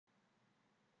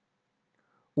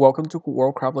Welcome to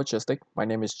Worldcraft Logistics. My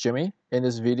name is Jimmy. In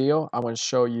this video, I'm going to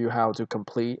show you how to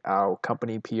complete our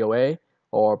company POA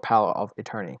or Power of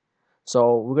Attorney.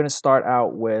 So we're going to start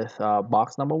out with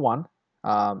box number one.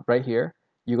 Right here,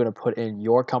 you're going to put in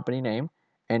your company name,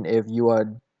 and if you are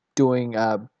doing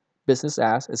business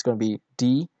as, it's going to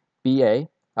be DBA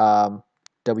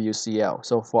WCL.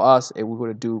 So for us, if we're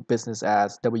going to do business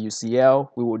as WCL,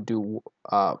 we would do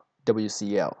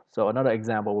WCL. So another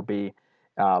example would be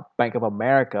Bank of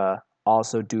America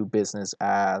also do business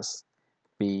as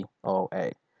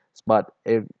BOA. But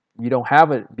if you don't have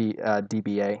a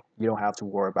DBA, you don't have to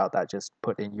worry about that. Just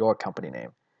put in your company name.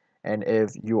 And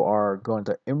if you are going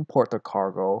to import the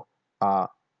cargo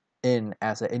in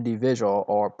as an individual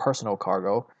or personal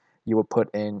cargo, you will put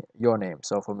in your name.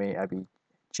 So for me, I'd be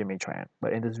Jimmy Tran.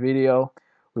 But in this video,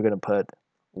 we're going to put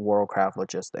Worldcraft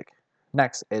Logistics.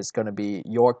 Next is going to be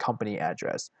your company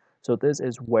address. So this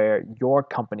is where your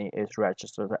company is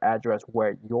registered, the address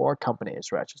where your company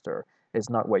is registered. It's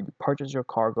not where you purchase your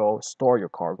cargo, store your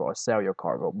cargo, or sell your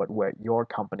cargo, but where your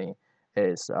company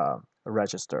is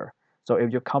registered. So if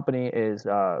your company is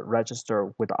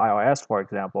registered with the IRS, for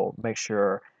example, make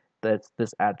sure that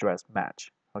this address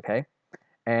match, okay?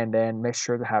 And then make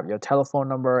sure to have your telephone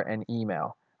number and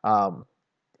email.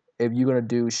 If you're gonna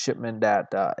do shipment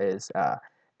that is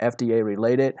FDA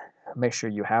related, make sure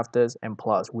you have this, and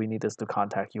plus we need this to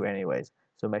contact you anyways.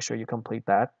 So make sure you complete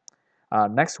that.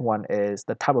 Next one is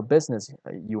the type of business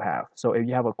you have. So if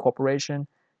you have a corporation,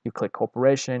 you click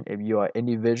corporation. If you are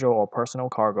individual or personal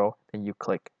cargo, then you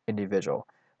click individual.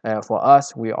 For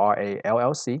us, we are a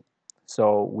LLC,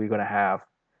 so we're gonna have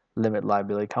limited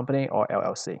liability company or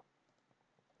LLC.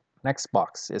 Next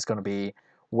box is going to be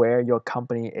where your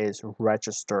company is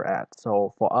registered at.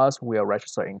 So for us, we are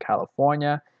registered in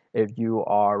California. If you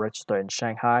are registered in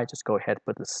Shanghai, just go ahead and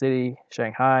put the city,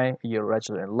 Shanghai. If you're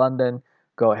registered in London,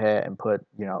 go ahead and put,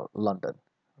 London,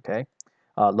 okay?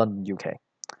 London, UK.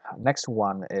 Next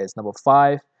one is number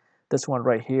 5. This one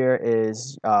right here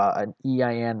is an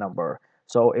EIN number.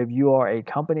 So if you are a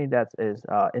company that is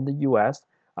in the US,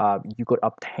 you could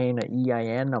obtain an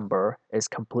EIN number. It's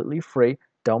completely free.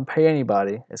 Don't pay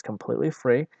anybody. It's completely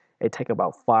free. It takes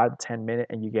about 5 to 10 minutes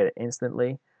and you get it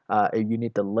instantly. If you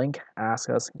need the link, ask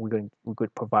us. We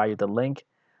could provide you the link.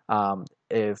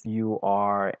 If you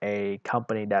are a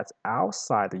company that's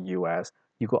outside the US,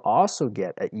 you could also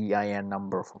get an EIN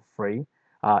number for free.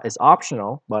 It's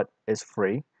optional, but it's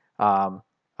free. I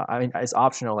mean, it's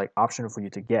optional, like optional for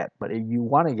you to get. But if you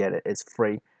want to get it, it's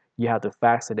free. You have to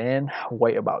fax it in,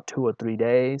 wait about 2 or 3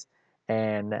 days,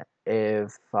 and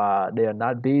if they are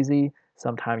not busy,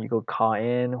 sometimes you could call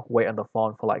in, wait on the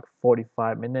phone for like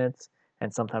 45 minutes,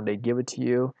 and sometimes they give it to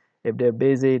you. If they're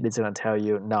busy, they're gonna tell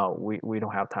you, no, we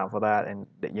don't have time for that, and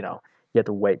you have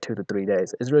to wait 2 to 3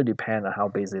 days. It's really depends on how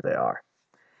busy they are.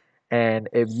 And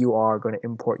if you are going to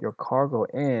import your cargo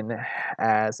in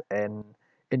as an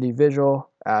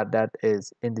individual that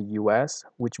is in the US,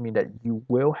 which means that you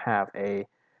will have a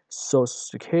social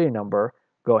security number,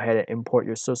 go ahead and import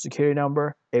your social security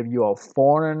number. If you are a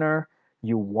foreigner,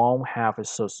 you won't have a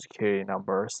social security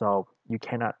number, so you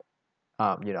cannot,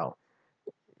 you know,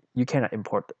 you cannot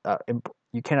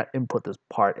you cannot input this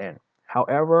part in.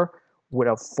 However, with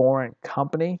a foreign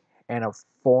company and a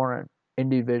foreign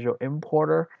individual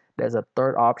importer, there's a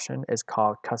third option. It's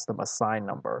called custom assigned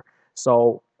number.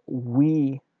 So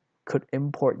we could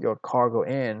import your cargo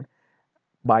in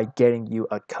by getting you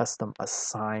a custom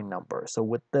assigned number. So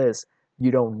with this,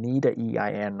 you don't need an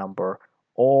EIN number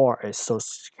or a social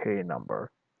security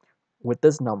number. With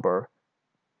this number,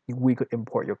 we could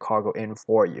import your cargo in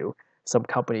for you. Some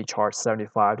company charge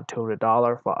 $75 to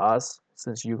 $200 for us.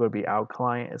 Since you're going to be our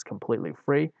client, it's completely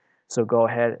free. So go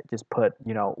ahead, just put,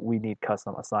 we need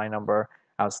custom assigned number.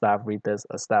 Our staff read this,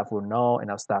 our staff will know, and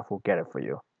our staff will get it for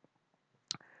you.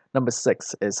 Number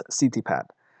 6 is CTPAT.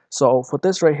 So for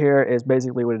this right here is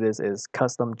basically what it is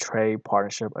custom trade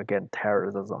partnership against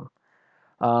terrorism.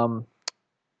 Um,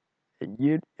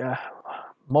 you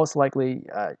most likely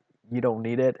you don't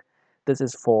need it. This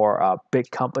is for a big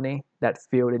company that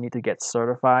feel they need to get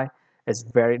certified. It's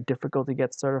very difficult to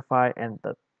get certified, and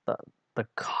the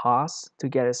cost to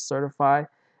get it certified,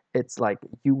 it's like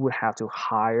you would have to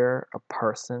hire a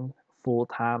person full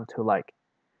time to like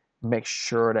make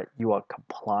sure that you are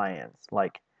compliant.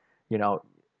 Like,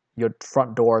 your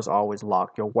front door is always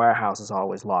locked, your warehouse is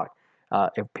always locked.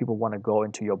 If people want to go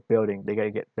into your building, they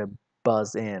gotta get their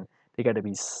buzz in. They gotta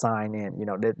be signed in.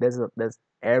 There's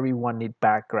everyone need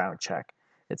background check.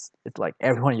 It's like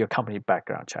everyone in your company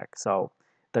background check. So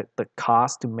the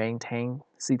cost to maintain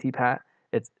CTPAT,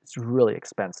 it's really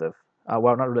expensive.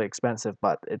 Well, not really expensive,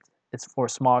 but it's for a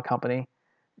small company.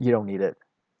 you don't need it.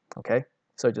 Okay,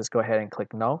 so just go ahead and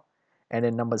click no. And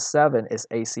then number 7 is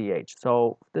ACH.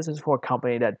 So this is for a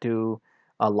company that do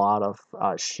a lot of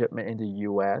shipment in the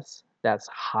US. That's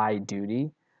high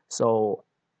duty. So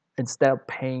instead of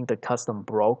paying the custom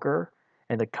broker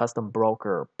and the custom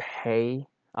broker pay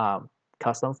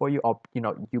custom for you, or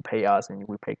you pay us and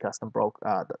we pay custom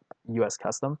the US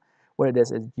custom. What it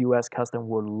is US custom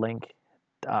will link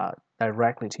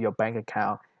directly to your bank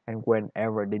account, and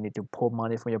whenever they need to pull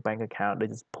money from your bank account, they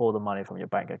just pull the money from your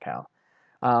bank account.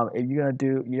 If you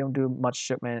don't do much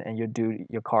shipment and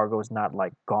your cargo is not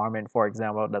like garment, for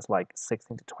example, that's like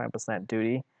 16 to 20%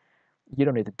 duty, you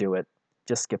don't need to do it.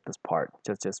 Just skip this part.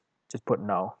 Just put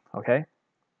no. Okay.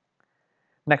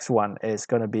 Next one is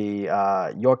going to be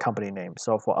your company name.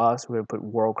 So for us, we're going to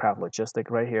put Worldcraft Logistic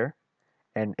right here.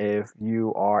 And if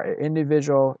you are an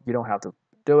individual, you don't have to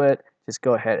do it. Just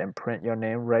go ahead and print your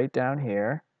name right down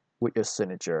here with your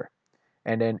signature.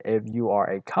 And then if you are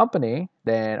a company,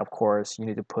 then of course you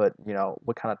need to put,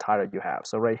 what kind of title you have.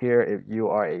 So right here, if you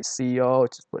are a CEO,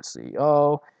 just put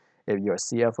CEO. If you're a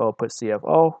CFO, put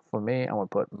CFO. For me, I'm going to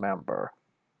put member.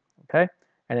 Okay.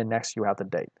 And then next you have the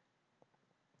date.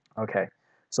 Okay.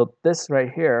 So this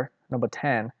right here, number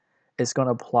 10, is going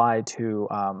to apply to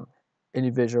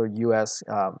individual US,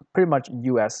 pretty much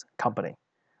US company.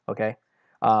 Okay.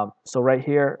 So right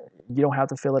here, you don't have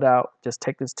to fill it out. Just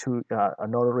take this to a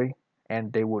notary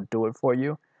and they will do it for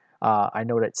you. I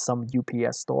know that some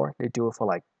UPS store, they do it for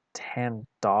like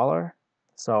 $10.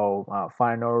 So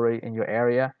find a notary in your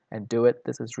area and do it.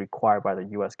 This is required by the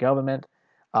US government.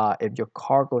 If your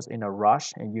car goes in a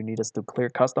rush and you need us to clear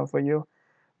custom for you,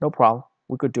 no problem.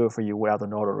 We could do it for you without the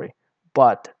notary.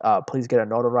 But please get it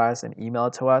notarized and email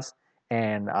it to us.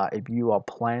 And if you are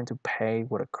planning to pay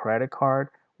with a credit card,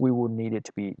 we will need it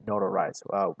to be notarized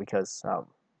because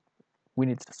we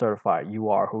need to certify you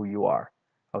are who you are.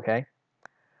 Okay.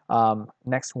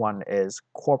 Next one is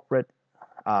corporate.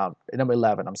 Number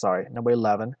 11. I'm sorry. Number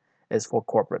 11 is for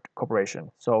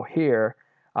corporation. So here,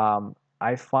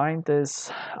 I find this,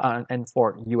 and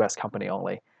for U.S. company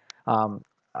only.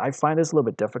 I find this a little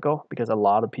bit difficult because a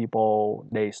lot of people,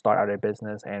 they start out their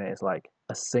business and it's like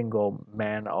a single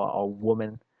man or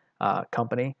woman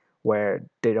company where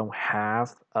they don't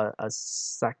have a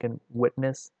second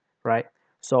witness, right?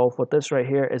 So for this right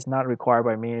here, it's not required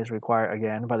by me. It's required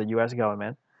again by the U.S.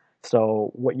 government.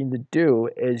 So what you need to do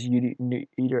is you need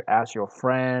either ask your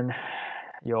friend,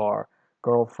 your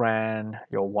girlfriend,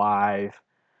 your wife,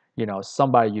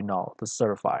 somebody to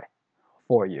certify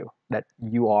for you that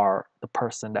you are the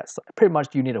person. That's pretty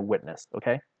much, you need a witness.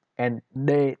 Okay. And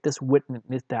this witness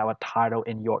needs to have a title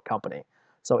in your company.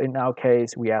 So in our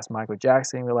case, we asked Michael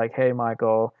Jackson. We're like, hey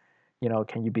Michael,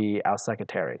 can you be our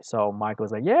secretary? So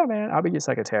Michael's like, yeah man, I'll be your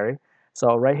secretary.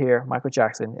 So right here, Michael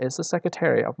Jackson is the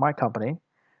secretary of my company.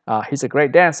 He's a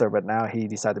great dancer, but now he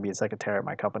decided to be a secretary of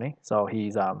my company. So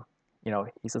he's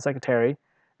he's a secretary,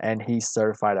 and he's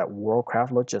certified at Worldcraft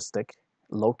Logistic,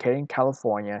 located in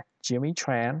California. Jimmy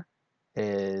Tran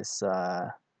is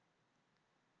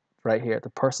right here.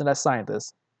 The person that signed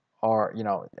this, or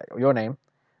your name,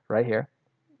 right here.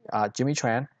 Jimmy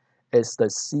Tran is the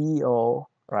CEO,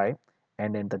 right?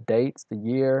 And then the dates, the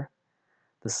year,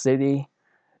 the city,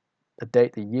 the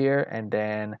date, the year, and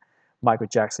then Michael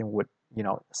Jackson would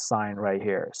sign right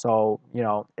here. So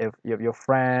if your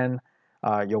friend,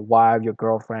 your wife, your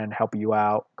girlfriend help you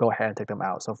out, go ahead and take them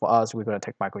out. So for us, we're gonna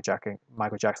take Michael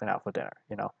Jackson out for dinner.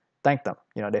 Thank them.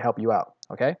 They help you out.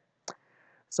 Okay.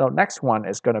 So next one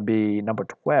is gonna be number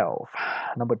 12.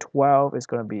 Number 12 is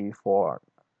gonna be for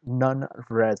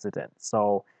non-resident.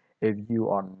 So if you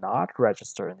are not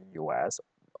registered in the U.S.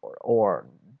 or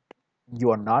you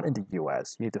are not in the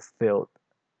U.S., you need to fill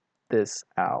this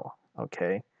out.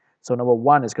 Okay. So number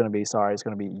 1 is going to be, it's going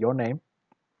to be your name.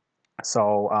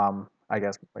 So I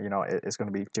guess it's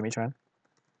going to be Jimmy Tran.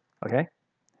 Okay.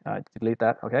 Delete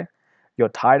that. Okay. Your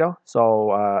title.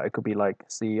 So it could be like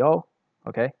CEO.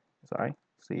 Okay. Sorry,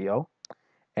 CEO.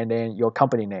 And then your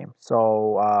company name.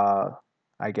 So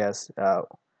I guess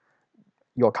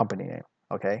your company name.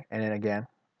 Okay. And then again,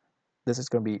 this is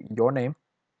going to be your name,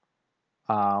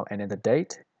 and then the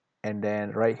date, and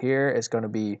then right here is going to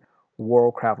be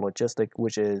Worldcraft Logistic,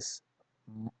 which is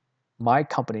my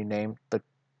company name, the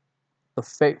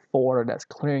freight forwarder that's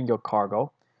clearing your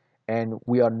cargo, and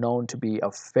we are known to be a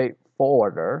freight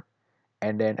forwarder.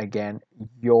 And then again,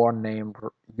 your name,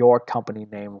 your company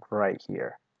name right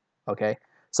here. Okay.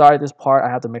 Sorry, this part I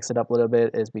have to mix it up a little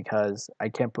bit is because I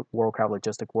can't put Worldcraft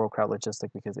Logistic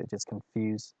because it just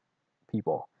confused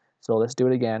people. So let's do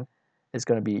it again. It's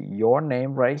going to be your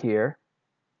name right here,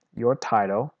 your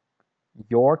title,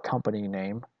 your company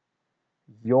name,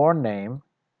 your name,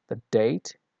 the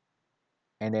date,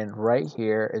 and then right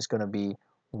here is going to be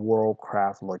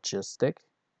Worldcraft Logistic,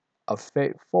 a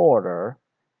freight forwarder,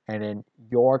 and then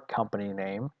your company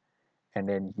name, and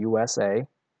then USA,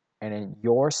 and then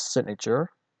your signature,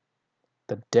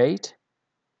 the date,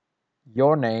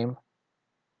 your name,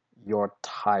 your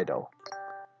title.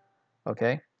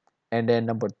 Okay, and then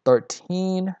number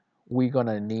 13, we're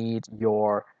gonna need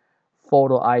your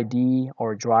photo ID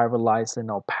or driver license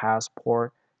or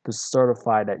passport to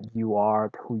certify that you are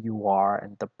who you are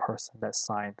and the person that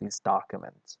signed these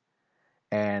documents.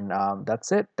 And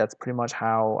that's it. That's pretty much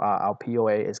how our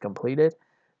POA is completed.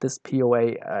 This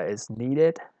POA is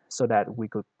needed so that we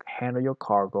could handle your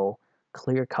cargo,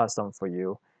 clear custom for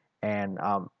you, and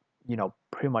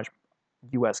pretty much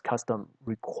U.S. Custom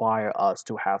require us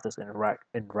to have this in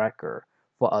record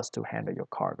for us to handle your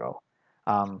cargo.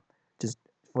 Um, just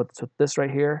for this right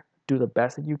here, do the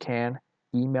best that you can.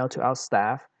 Email to our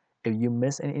staff. If you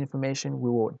miss any information, we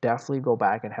will definitely go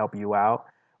back and help you out.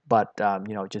 But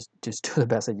just do the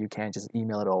best that you can. Just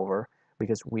email it over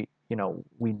because we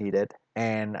need it,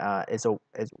 and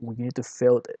we need to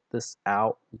fill this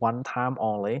out one time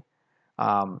only.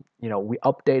 We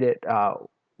update it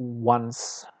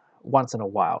once in a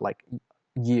while, like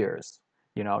years.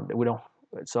 We don't.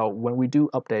 So when we do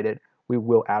update it, we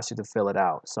will ask you to fill it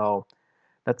out. So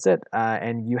that's it.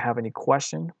 And you have any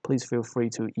question, please feel free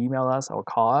to email us or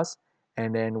call us,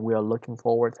 and then we are looking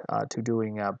forward to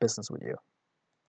doing business with you.